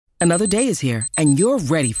Another day is here, and you're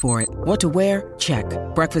ready for it. What to wear? Check.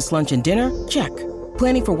 Breakfast, lunch, and dinner? Check.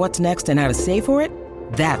 Planning for what's next and how to save for it?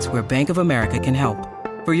 That's where Bank of America can help.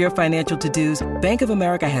 For your financial to-dos, Bank of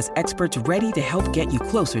America has experts ready to help get you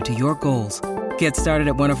closer to your goals. Get started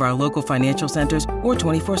at one of our local financial centers or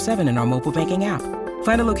 24/7 in our mobile banking app.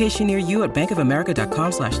 Find a location near you at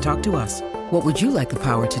bankofamerica.com/talktous. What would you like the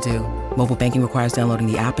power to do? Mobile banking requires downloading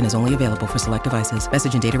the app and is only available for select devices.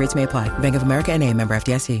 Message and data rates may apply. Bank of America N.A., member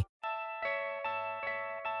FDIC.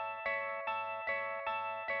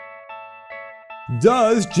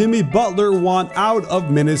 Does Jimmy Butler want out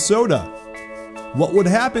of Minnesota? What would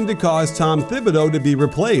happen to cause Tom Thibodeau to be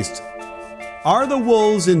replaced? Are the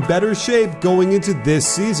Wolves in better shape going into this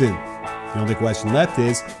season? The only question left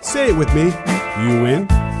is, say it with me, you win.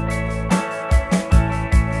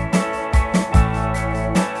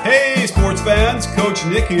 Hey sports fans, Coach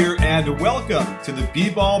Nick here, and welcome to the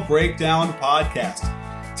B-Ball Breakdown Podcast.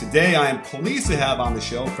 Today I am pleased to have on the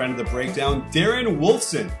show, friend of the breakdown, Darren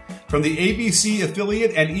Wolfson from the ABC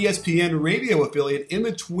affiliate and ESPN radio affiliate in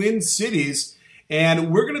the Twin Cities. And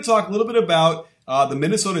we're going to talk a little bit about the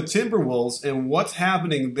Minnesota Timberwolves and what's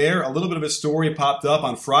happening there. A little bit of a story popped up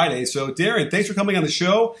on Friday. So, Darren, thanks for coming on the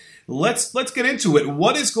show. Let's get into it.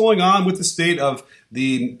 What is going on with the state of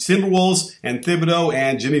the Timberwolves and Thibodeau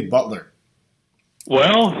and Jimmy Butler?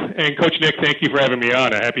 Well, and Coach Nick, thank you for having me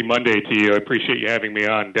on. A happy Monday to you. I appreciate you having me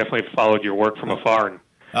on. Definitely followed your work from afar and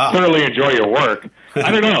thoroughly enjoy your work. I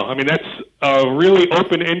don't know. I mean, that's a really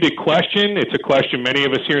open-ended question. It's a question many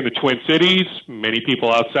of us here in the Twin Cities, many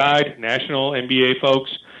people outside, national NBA folks,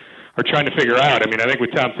 are trying to figure out. I mean, I think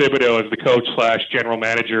with Tom Thibodeau as the coach / general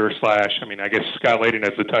manager / I guess Scott Layden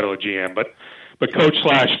has the title of GM, but coach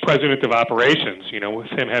 / president of operations,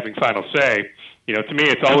 with him having final say, to me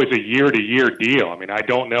it's always a year-to-year deal. I mean, I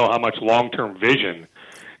don't know how much long-term vision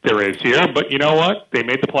there is here, but you know what? They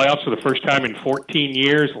made the playoffs for the first time in 14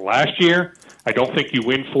 years last year. I don't think you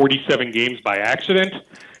win 47 games by accident.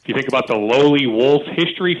 If you think about the lowly Wolves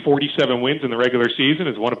history, 47 wins in the regular season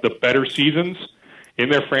is one of the better seasons in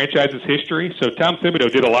their franchise's history. So Tom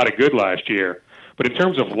Thibodeau did a lot of good last year. But in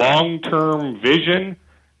terms of long-term vision,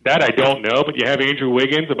 that I don't know. But you have Andrew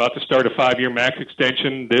Wiggins about to start a 5-year max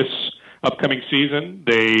extension this upcoming season.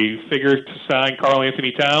 They figured to sign Karl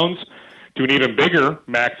Anthony Towns to an even bigger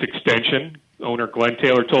max extension. Owner Glenn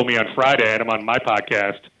Taylor told me on Friday, I had him on my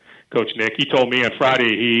podcast, Coach Nick, he told me on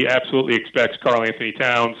Friday he absolutely expects Karl Anthony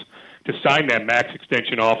Towns to sign that max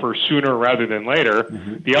extension offer sooner rather than later.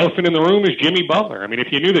 Mm-hmm. The elephant in the room is Jimmy Butler. I mean,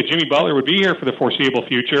 if you knew that Jimmy Butler would be here for the foreseeable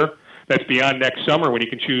future, that's beyond next summer when he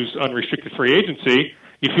can choose unrestricted free agency,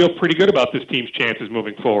 you feel pretty good about this team's chances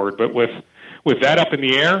moving forward. But with that up in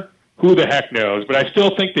the air, who the heck knows? But I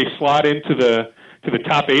still think they slot into the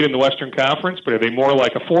top 8 in the Western Conference, but are they more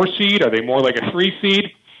like a 4 seed? Are they more like a 3 seed?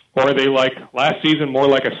 Or are they like last season, more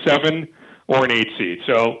like a 7 or an 8 seed?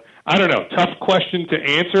 So I don't know. Tough question to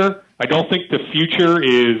answer. I don't think the future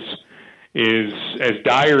is as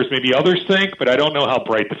dire as maybe others think, but I don't know how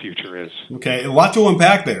bright the future is. Okay, a lot to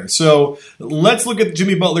unpack there. So let's look at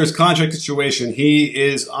Jimmy Butler's contract situation. He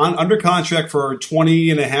is under contract for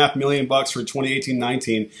 $20.5 million for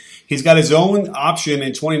 2018-19. He's got his own option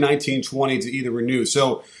in 2019-20 to either renew.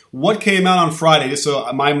 So what came out on Friday, just so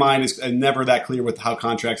my mind is never that clear with how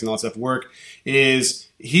contracts and all that stuff work, is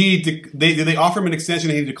did they offer him an extension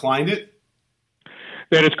and he declined it?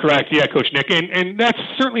 That is correct. Yeah, Coach Nick. And that's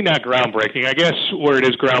certainly not groundbreaking. I guess where it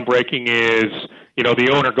is groundbreaking is, the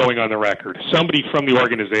owner going on the record, somebody from the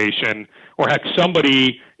organization, or heck,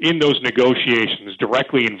 somebody in those negotiations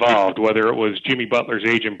directly involved, whether it was Jimmy Butler's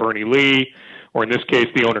agent, Bernie Lee, or in this case,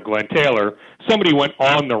 the owner, Glenn Taylor, somebody went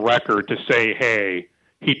on the record to say, hey,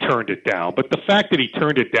 he turned it down. But the fact that he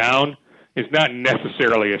turned it down is not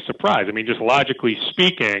necessarily a surprise. I mean, just logically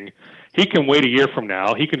speaking, he can wait a year from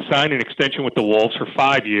now. He can sign an extension with the Wolves for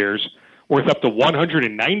 5 years, worth up to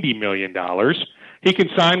 $190 million. He can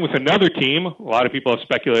sign with another team. A lot of people have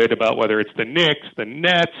speculated about whether it's the Knicks, the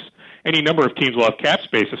Nets, any number of teams will have cap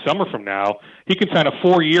space a summer from now. He can sign a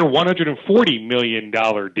 4-year, $140 million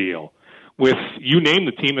deal with, you name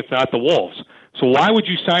the team that's not the Wolves. So why would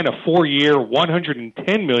you sign a 4-year,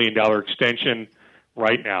 $110 million extension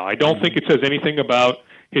right now? I don't think it says anything about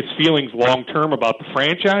his feelings long-term about the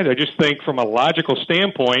franchise. I just think from a logical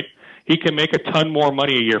standpoint, he can make a ton more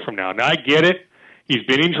money a year from now. Now, I get it. He's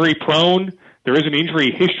been injury-prone. There is an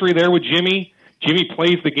injury history there with Jimmy. Jimmy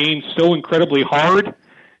plays the game so incredibly hard,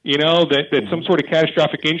 that some sort of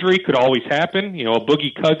catastrophic injury could always happen. A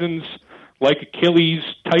Boogie Cousins like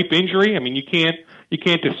Achilles-type injury. I mean, you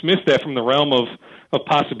can't dismiss that from the realm of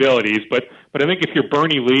possibilities. But I think if you're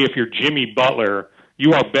Bernie Lee, if you're Jimmy Butler,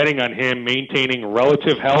 you are betting on him maintaining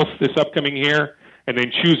relative health this upcoming year and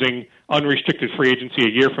then choosing unrestricted free agency a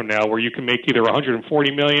year from now where you can make either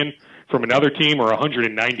 $140 million from another team or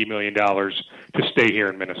 $190 million to stay here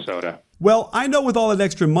in Minnesota. Well, I know with all that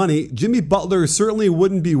extra money, Jimmy Butler certainly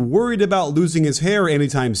wouldn't be worried about losing his hair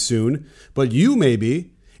anytime soon, but you may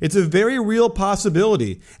be. It's a very real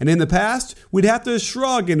possibility, and in the past, we'd have to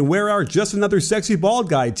shrug and wear our Just Another Sexy Bald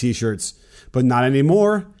Guy t-shirts, but not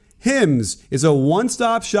anymore. Hims is a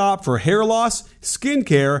one-stop shop for hair loss,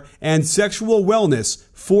 skincare, and sexual wellness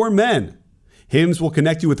for men. Hims will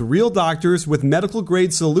connect you with real doctors with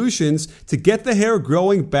medical-grade solutions to get the hair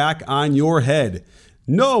growing back on your head.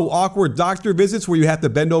 No awkward doctor visits where you have to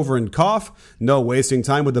bend over and cough. No wasting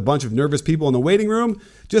time with a bunch of nervous people in the waiting room.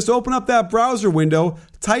 Just open up that browser window,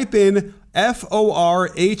 type in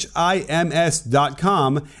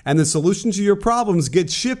forhims.com, and the solution to your problems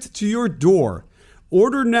gets shipped to your door.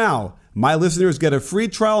 Order now. My listeners get a free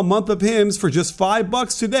trial month of Hims for just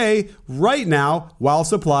 $5 today, right now, while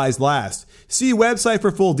supplies last. See website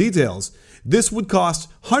for full details. This would cost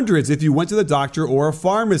hundreds if you went to the doctor or a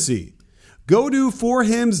pharmacy. Go to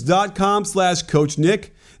forhims.com/Coach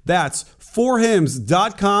Nick. That's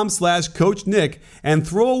forhims.com/Coach Nick, and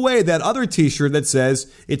throw away that other t-shirt that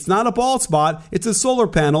says it's not a bald spot, it's a solar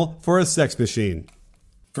panel for a sex machine.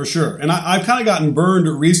 For sure. And I've kind of gotten burned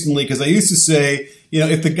recently because I used to say,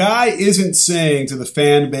 if the guy isn't saying to the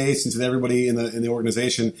fan base and to everybody in the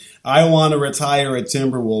organization, I want to retire a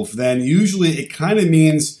Timberwolf, then usually it kind of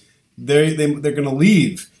means they're going to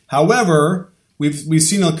leave. However, we've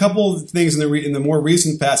seen a couple of things in the more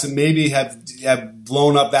recent past that maybe have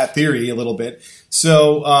blown up that theory a little bit.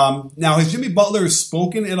 So now, has Jimmy Butler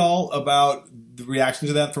spoken at all about the reaction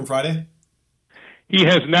to that from Friday? He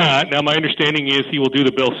has not. Now, my understanding is he will do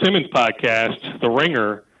the Bill Simmons podcast, The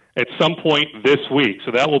Ringer, at some point this week.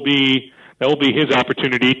 So that will be his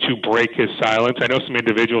opportunity to break his silence. I know some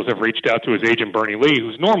individuals have reached out to his agent, Bernie Lee,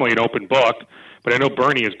 who's normally an open book, but I know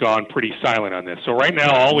Bernie has gone pretty silent on this. So right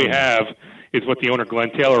now, all we have is what the owner,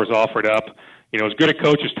 Glenn Taylor, has offered up. As good a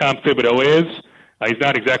coach as Tom Thibodeau is, he's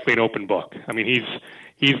not exactly an open book. I mean, he's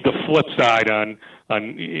the flip side in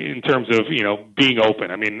terms of, being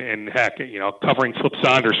open. I mean, and heck, covering Flip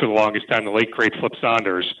Saunders for the longest time, the late great Flip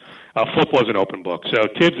Saunders, Flip was an open book. So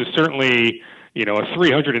Tibbs is certainly, a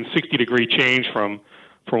 360-degree change from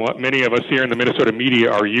what many of us here in the Minnesota media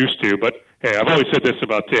are used to. But hey, I've always said this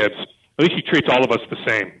about Tibbs. At least he treats all of us the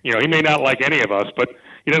same. He may not like any of us, but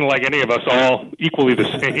he doesn't like any of us all equally the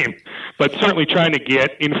same. But certainly trying to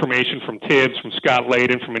get information from Tibbs, from Scott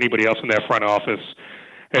Layden, from anybody else in that front office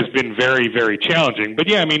has been very, very challenging. But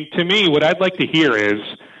yeah, I mean, to me, what I'd like to hear is,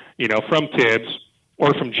 from Tibbs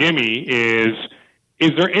or from Jimmy is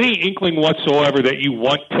there any inkling whatsoever that you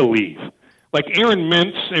want to leave? Like Aaron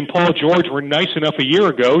Mintz and Paul George were nice enough a year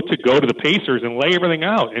ago to go to the Pacers and lay everything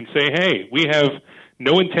out and say, hey, we have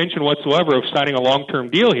no intention whatsoever of signing a long-term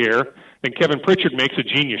deal here. Then Kevin Pritchard makes a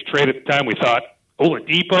genius trade. At the time we thought,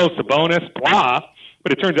 Oladipo, Sabonis, blah.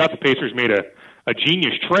 But it turns out the Pacers made a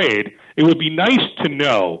genius trade. It would be nice to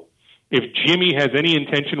know if Jimmy has any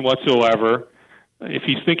intention whatsoever, if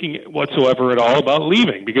he's thinking whatsoever at all about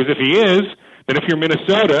leaving. Because if he is, then if you're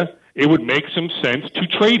Minnesota, it would make some sense to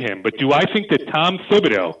trade him. But do I think that Tom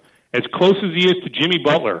Thibodeau, as close as he is to Jimmy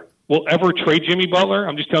Butler, will ever trade Jimmy Butler?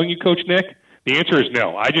 I'm just telling you, Coach Nick, the answer is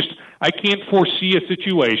no. I can't foresee a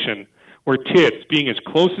situation where Tibbs, being as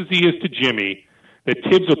close as he is to Jimmy, that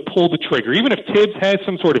Tibbs would pull the trigger. Even if Tibbs has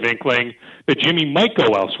some sort of inkling that Jimmy might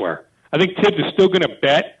go elsewhere, I think Tibbs is still going to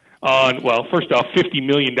bet on, well, first off, $50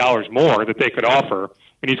 million more that they could offer,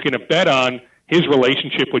 and he's going to bet on his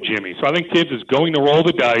relationship with Jimmy. So I think Tibbs is going to roll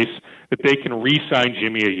the dice that they can re-sign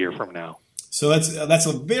Jimmy a year from now. So that's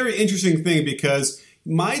a very interesting thing, because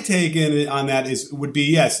my take on that would be,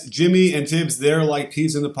 yes, Jimmy and Tibbs, they're like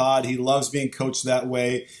peas in the pod. He loves being coached that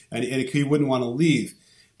way, and he wouldn't want to leave.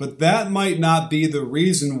 But that might not be the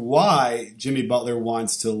reason why Jimmy Butler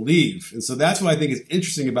wants to leave. And so that's what I think is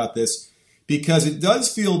interesting about this, because it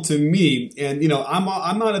does feel to me, and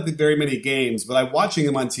I'm not at the very many games, but I'm watching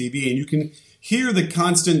him on TV, and you can hear the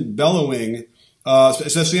constant bellowing,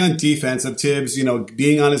 especially on defense, of Tibbs,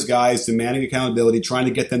 being on his guys, demanding accountability, trying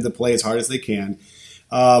to get them to play as hard as they can.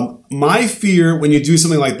 My fear when you do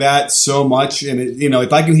something like that so much, and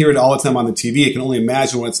if I can hear it all the time on the TV, I can only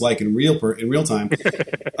imagine what it's like in real time.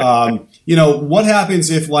 What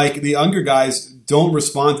happens if the younger guys don't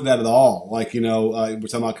respond to that at all? We're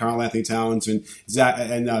talking about Karl Anthony Towns and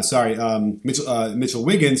Mitchell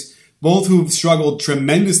Wiggins, both who've struggled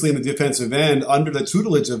tremendously in the defensive end under the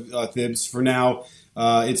tutelage of Thibs for now.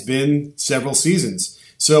 It's been several seasons.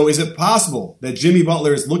 So is it possible that Jimmy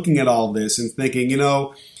Butler is looking at all this and thinking,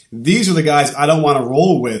 these are the guys I don't want to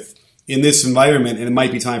roll with in this environment, and it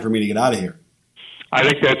might be time for me to get out of here? I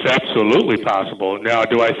think that's absolutely possible. Now,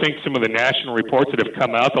 do I think some of the national reports that have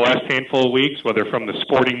come out the last handful of weeks, whether from the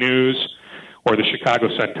Sporting News or the Chicago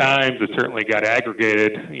Sun-Times, that certainly got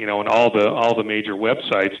aggregated, in all the major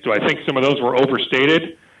websites, do I think some of those were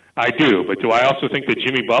overstated? I do. But do I also think that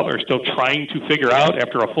Jimmy Butler is still trying to figure out,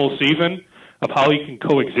 after a full season, of how he can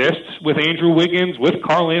coexist with Andrew Wiggins, with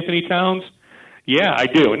Karl Anthony Towns? Yeah, I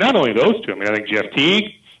do. And not only those two. I think Jeff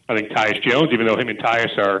Teague, I think Tyus Jones, even though him and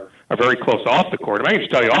Tyus are very close off the court. I can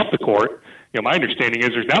just tell you off the court, my understanding is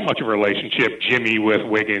there's not much of a relationship, Jimmy with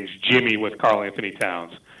Wiggins, Jimmy with Karl Anthony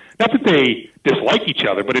Towns. Not that they dislike each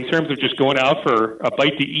other, but in terms of just going out for a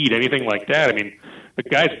bite to eat, anything like that, the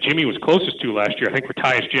guys Jimmy was closest to last year, I think, were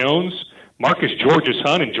Tyus Jones, Marcus George's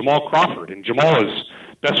son, and Jamal Crawford. And Jamal is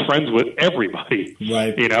best friends with everybody.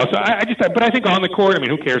 Right. So but I think on the court,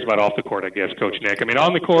 who cares about off the court, I guess, Coach Nick?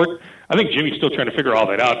 On the court, I think Jimmy's still trying to figure all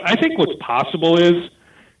that out. I think what's possible is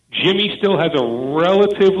Jimmy still has a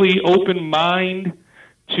relatively open mind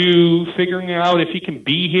to figuring out if he can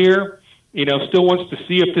be here. Still wants to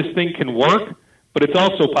see if this thing can work, but it's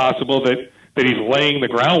also possible that he's laying the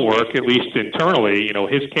groundwork, at least internally,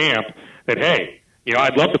 his camp, that, hey,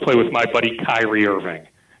 I'd love to play with my buddy Kyrie Irving.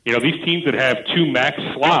 These teams that have two max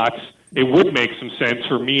slots, it would make some sense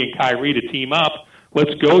for me and Kyrie to team up.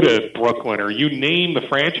 Let's go to Brooklyn, or you name the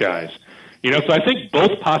franchise. So I think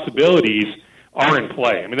both possibilities are in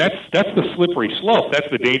play. That's the slippery slope. That's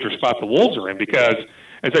the dangerous spot the Wolves are in, because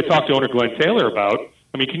as I talked to owner Glenn Taylor about,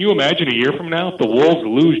 can you imagine a year from now if the Wolves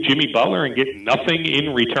lose Jimmy Butler and get nothing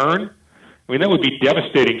in return? That would be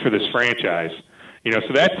devastating for this franchise.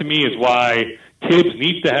 So that to me is why Tibbs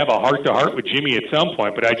needs to have a heart-to-heart with Jimmy at some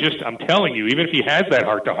point. But I'm telling you, even if he has that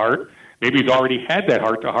heart-to-heart, maybe he's already had that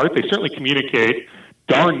heart-to-heart, they certainly communicate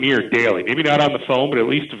darn near daily. Maybe not on the phone, but at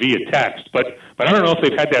least via text. But I don't know if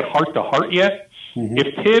they've had that heart-to-heart yet. Mm-hmm.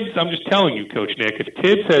 If Tibbs, I'm just telling you, Coach Nick, if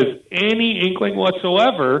Tibbs has any inkling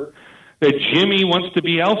whatsoever that Jimmy wants to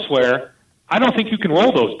be elsewhere, I don't think you can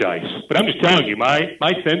roll those dice. But I'm just telling you, my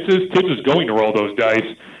sense is Tibbs is going to roll those dice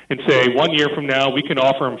and say 1 year from now we can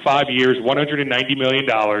offer him 5 years, $190 million.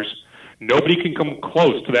 Nobody can come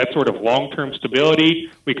close to that sort of long-term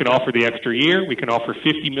stability. We can offer the extra year. We can offer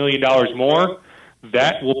 $50 million more.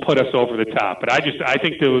 That will put us over the top. But I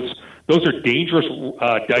think those are dangerous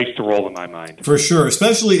dice to roll in my mind. For sure,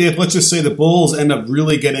 especially if, let's just say, the Bulls end up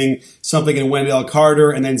really getting something in Wendell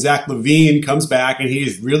Carter, and then Zach LaVine comes back and he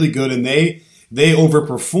is really good, and they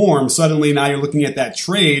overperform. Suddenly now you're looking at that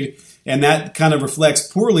trade, and that kind of reflects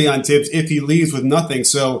poorly on Tibbs if he leaves with nothing.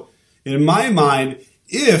 So in my mind,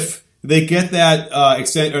 if they get that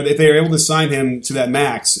extent, or if they're able to sign him to that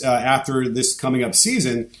max after this coming up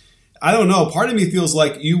season, I don't know. Part of me feels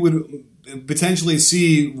like you would potentially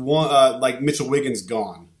see one, like Mitchell Wiggins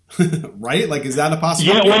gone, right? Like, is that a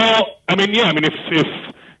possibility? Yeah, well,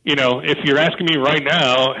 if you're asking me right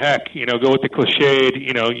now, heck, go with the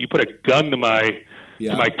cliched, you put a gun to my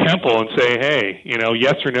temple and say, hey,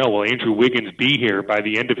 yes or no, will Andrew Wiggins be here by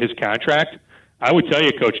the end of his contract? I would tell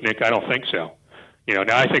you, Coach Nick, I don't think so.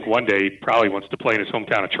 Now I think one day he probably wants to play in his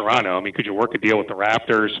hometown of Toronto. Could you work a deal with the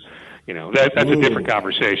Raptors? That's a different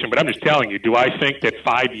conversation. But I'm just telling you, do I think that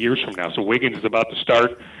 5 years from now, so Wiggins is about to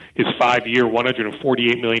start his 5-year,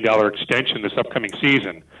 $148 million extension this upcoming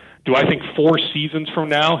season, do I think 4 seasons from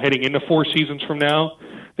now, heading into 4 seasons from now,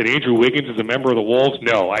 that Andrew Wiggins is a member of the Wolves?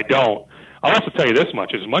 No, I don't. I'll also tell you this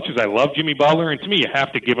much. As much as I love Jimmy Butler, and to me you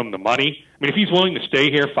have to give him the money. If he's willing to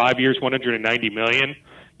stay here 5 years, $190 million,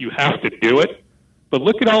 you have to do it. But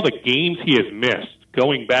look at all the games he has missed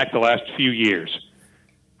going back the last few years.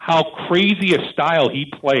 How crazy a style he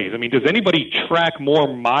plays. Does anybody track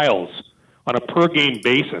more miles on a per-game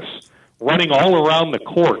basis, running all around the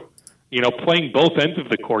court, playing both ends of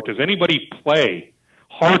the court? Does anybody play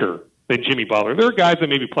harder than Jimmy Butler? There are guys that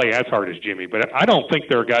maybe play as hard as Jimmy, but I don't think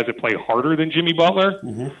there are guys that play harder than Jimmy Butler.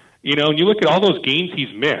 Mm-hmm. And you look at all those games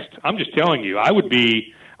he's missed. I'm just telling you, I would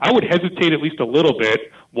hesitate at least a little bit,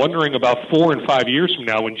 wondering about 4 and 5 years from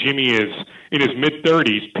now when Jimmy is in his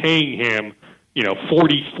mid-30s, paying him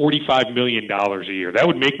 $40-45 million a year. That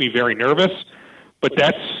would make me very nervous, but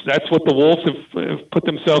that's what the Wolves have put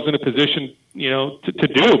themselves in a position, to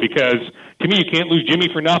do, because to me you can't lose Jimmy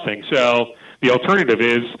for nothing. So the alternative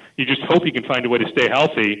is you just hope he can find a way to stay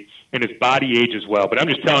healthy and his body ages well. But I'm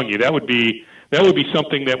just telling you, that would be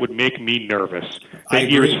something that would make me nervous. That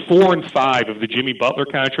years 4 and 5 of the Jimmy Butler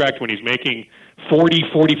contract, when he's making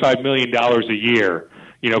 $40-45 million a year,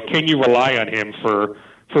 can you rely on him for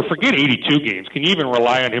forget 82 games. Can you even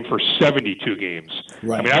rely on him for 72 games?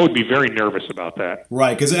 Right. I mean, I would be very nervous about that.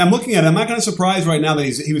 Right, because I'm looking at it. I'm not kind of surprised right now that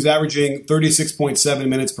he was averaging 36.7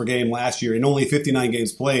 minutes per game last year in only 59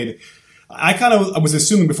 games played. I kind of was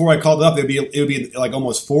assuming before I called it up it would be like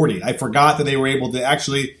almost 40. I forgot that they were able to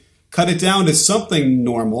actually cut it down to something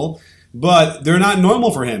normal, but they're not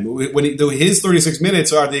normal for him. His 36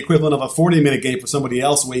 minutes are the equivalent of a 40-minute game for somebody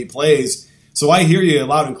else the way he plays. So I hear you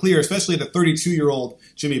loud and clear, especially the 32-year-old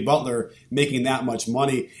Jimmy Butler making that much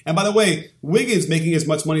money. And by the way, Wiggins making as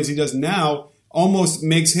much money as he does now almost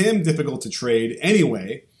makes him difficult to trade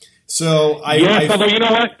anyway. So although you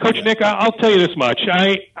know what, Coach Nick, I'll tell you this much.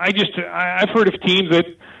 I've heard of teams that,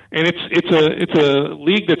 and it's a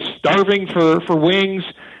league that's starving for wings.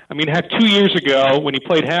 I mean, heck, 2 years ago when he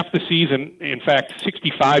played half the season, in fact,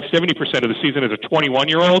 65-70% of the season as a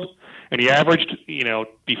 21-year-old. And he averaged,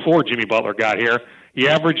 before Jimmy Butler got here, he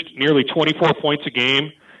averaged nearly 24 points a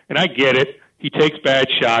game. And I get it. He takes bad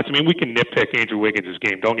shots. I mean, we can nitpick Andrew Wiggins'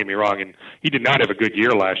 game, don't get me wrong. And he did not have a good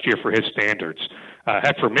year last year for his standards.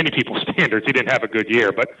 Heck, for many people's standards, he didn't have a good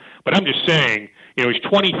year. But I'm just saying, he's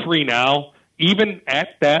 23 now. Even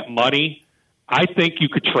at that money, I think you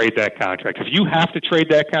could trade that contract. If you have to trade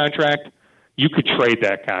that contract, you could trade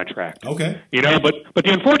that contract. Okay. But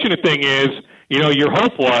the unfortunate thing is, your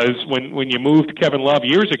hope was when you moved Kevin Love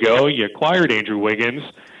years ago, you acquired Andrew Wiggins,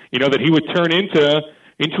 that he would turn into a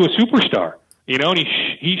superstar. And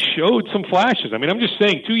he showed some flashes. I mean, I'm just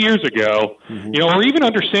saying 2 years ago, or even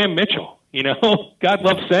under Sam Mitchell, God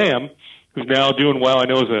love Sam, who's now doing well. I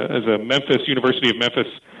know as a University of Memphis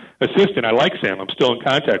assistant, I like Sam. I'm still in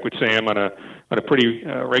contact with Sam on a pretty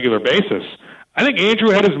regular basis. I think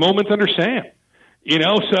Andrew had his moments under Sam.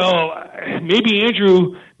 So maybe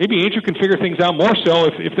Andrew can figure things out more so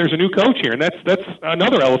if there's a new coach here, and that's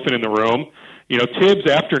another elephant in the room. Tibbs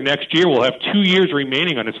after next year will have 2 years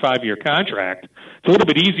remaining on his 5-year contract. It's a little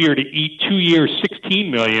bit easier to eat 2 years, $16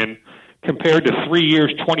 million, compared to 3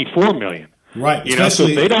 years, $24 million. Right. So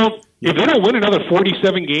if they don't win another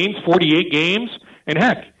 47 games, 48 games, and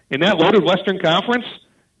heck, in that loaded Western Conference,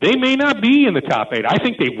 they may not be in the top 8. I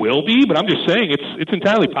think they will be, but I'm just saying it's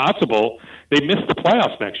entirely possible they miss the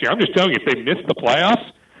playoffs next year. I'm just telling you, if they miss the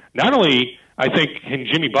playoffs, not only, I think, can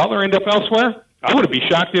Jimmy Butler end up elsewhere, I wouldn't be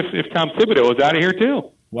shocked if Tom Thibodeau was out of here too.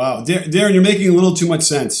 Wow. Darren, you're making a little too much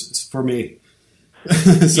sense for me.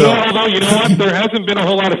 Although, you know what? There hasn't been a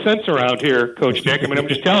whole lot of sense around here, Coach Nick. I mean, I'm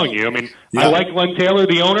just telling you. I mean, I like Glenn Taylor,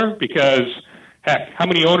 the owner, because, heck, how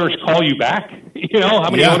many owners call you back? How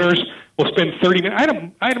many owners will spend 30 minutes?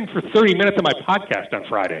 I had him for 30 minutes on my podcast on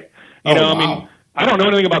Friday. I mean, I don't know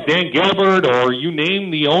anything about Dan Gilbert or you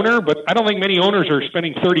name the owner, but I don't think many owners are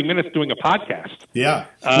spending 30 minutes doing a podcast. Yeah.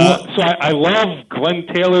 So I love Glenn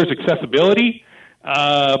Taylor's accessibility,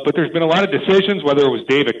 but there's been a lot of decisions, whether it was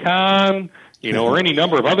David Kahn, or any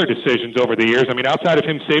number of other decisions over the years. I mean, outside of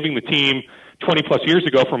him saving the team 20-plus years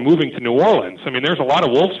ago from moving to New Orleans, I mean, there's a lot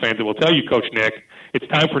of Wolves fans that will tell you, Coach Nick, it's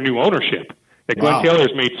time for new ownership. That Glenn Taylor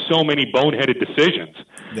has made so many boneheaded decisions.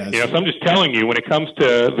 So I'm just telling you, when it comes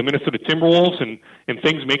to the Minnesota Timberwolves and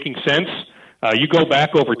things making sense, you go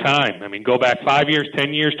back over time. I mean, go back 5 years,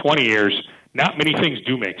 10 years, 20 years. Not many things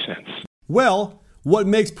do make sense. Well, what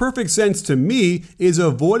makes perfect sense to me is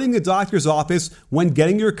avoiding the doctor's office when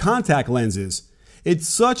getting your contact lenses. It's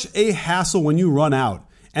such a hassle when you run out.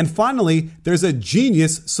 And finally, there's a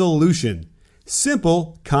genius solution.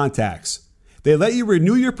 Simple Contacts. They let you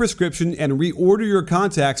renew your prescription and reorder your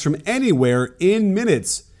contacts from anywhere in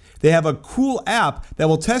minutes. They have a cool app that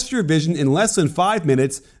will test your vision in less than 5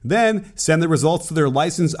 minutes, then send the results to their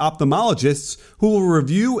licensed ophthalmologists who will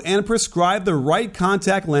review and prescribe the right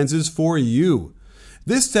contact lenses for you.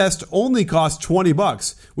 This test only costs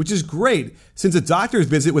 $20, which is great since a doctor's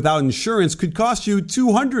visit without insurance could cost you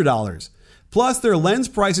 $200. Plus, their lens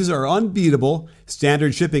prices are unbeatable,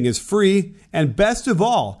 standard shipping is free, and best of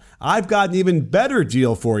all, I've got an even better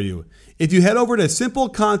deal for you. If you head over to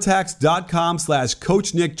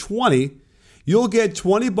simplecontacts.com/CoachNick20, you'll get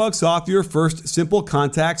 $20 off your first Simple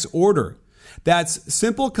Contacts order. That's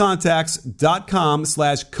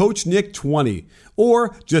simplecontacts.com/CoachNick20,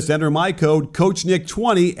 or just enter my code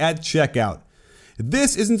CoachNick20 at checkout.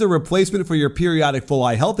 This isn't a replacement for your periodic full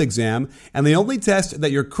eye health exam, and they only test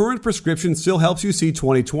that your current prescription still helps you see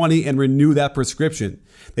 20/20 and renew that prescription.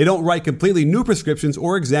 They don't write completely new prescriptions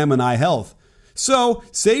or examine eye health. So,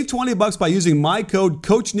 save $20 by using my code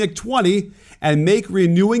CoachNick20 and make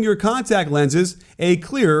renewing your contact lenses a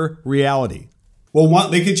clearer reality. Well,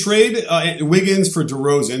 they could trade Wiggins for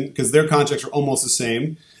DeRozan because their contracts are almost the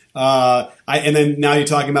same. And then now you're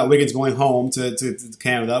talking about Wiggins going home to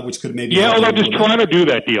Canada, which could maybe... Yeah, although does Toronto do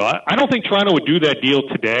that deal? I don't think Toronto would do that deal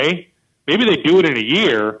today. Maybe they do it in a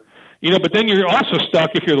year, but then you're also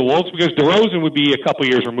stuck if you're the Wolves because DeRozan would be a couple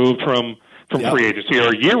years removed from free agency or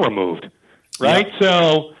a year removed, right? Yep.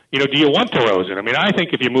 So, do you want DeRozan? I mean, I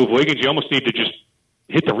think if you move Wiggins, you almost need to just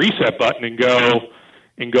hit the reset button and go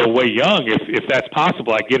way young if that's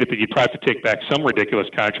possible. I get it that you'd probably have to take back some ridiculous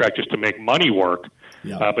contract just to make money work.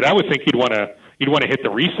 Yeah. But I would think you'd want to hit the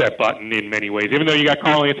reset button in many ways. Even though you got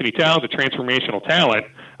Karl Anthony Towns, a transformational talent,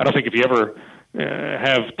 I don't think if you ever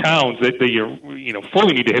have Towns that you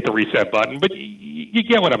fully need to hit the reset button. But you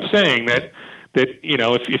get what I'm saying that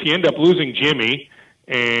if you end up losing Jimmy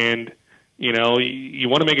and you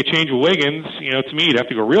want to make a change with Wiggins, to me, you'd have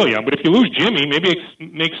to go real young. But if you lose Jimmy, maybe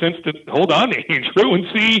it makes sense to hold on to Andrew and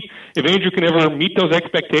see if Andrew can ever meet those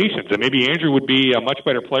expectations. And maybe Andrew would be a much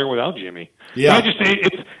better player without Jimmy. Yeah. I just say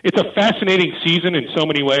it's a fascinating season in so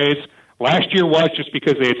many ways. Last year was just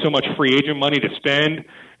because they had so much free agent money to spend,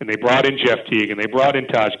 and they brought in Jeff Teague, and they brought in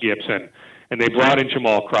Taj Gibson, and they brought in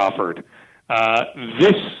Jamal Crawford.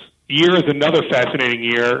 This year is another fascinating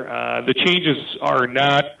year. The changes are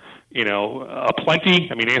not aplenty.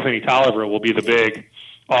 I mean, Anthony Tolliver will be the big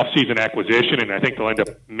off-season acquisition, and I think they'll end up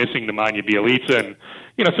missing Nemanja Bjelica, and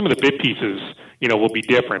some of the bid pieces, will be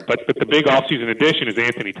different. But the big off-season addition is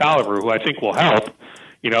Anthony Tolliver, who I think will help.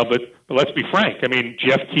 But let's be frank. I mean,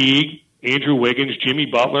 Jeff Teague, Andrew Wiggins, Jimmy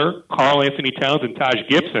Butler, Karl Anthony Towns, and Taj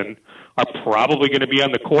Gibson are probably going to be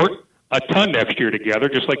on the court a ton next year together,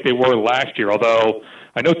 just like they were last year. Although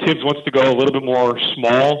I know Tibbs wants to go a little bit more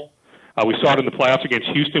small. We saw it in the playoffs against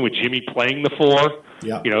Houston with Jimmy playing the floor.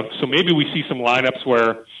 Yeah. So maybe we see some lineups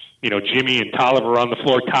where, Jimmy and Tolliver are on the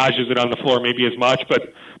floor, Taj isn't on the floor maybe as much,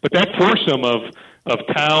 but that foursome of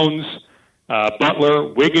Towns,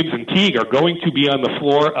 Butler, Wiggins, and Teague are going to be on the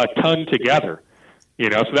floor a ton together.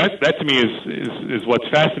 So that to me is what's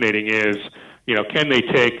fascinating is, can they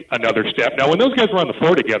take another step? Now, when those guys were on the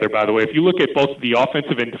floor together, by the way, if you look at both the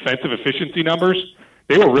offensive and defensive efficiency numbers,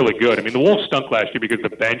 they were really good. I mean, the Wolves stunk last year because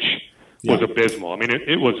the bench was abysmal. I mean,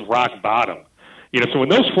 it was rock bottom. So when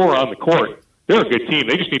those four are on the court, they're a good team.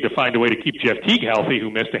 They just need to find a way to keep Jeff Teague healthy, who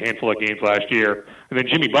missed a handful of games last year, and then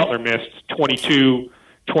Jimmy Butler missed 22,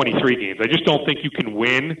 23 games. I just don't think you can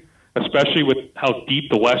win, especially with how deep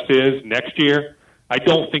the West is next year. I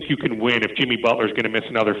don't think you can win if Jimmy Butler's going to miss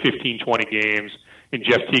another 15, 20 games and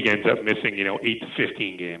Jeff Teague ends up missing, 8 to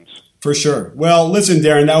 15 games. For sure. Well, listen,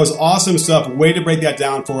 Darren, that was awesome stuff. Way to break that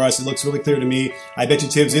down for us. It looks really clear to me. I bet you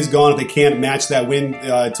Tibbs is gone if they can't match that win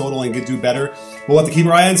total and do better. We'll have to keep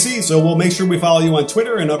our eye and see. So we'll make sure we follow you on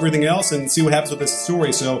Twitter and everything else and see what happens with this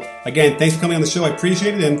story. So, again, thanks for coming on the show. I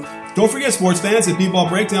appreciate it. And don't forget, sports fans, at B-Ball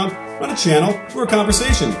Breakdown, run a channel for a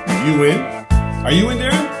conversation. You in? Are you in,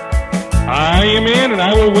 Darren? I am in, and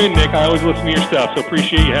I will win, Nick. I always listen to your stuff, so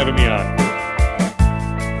appreciate you having me on.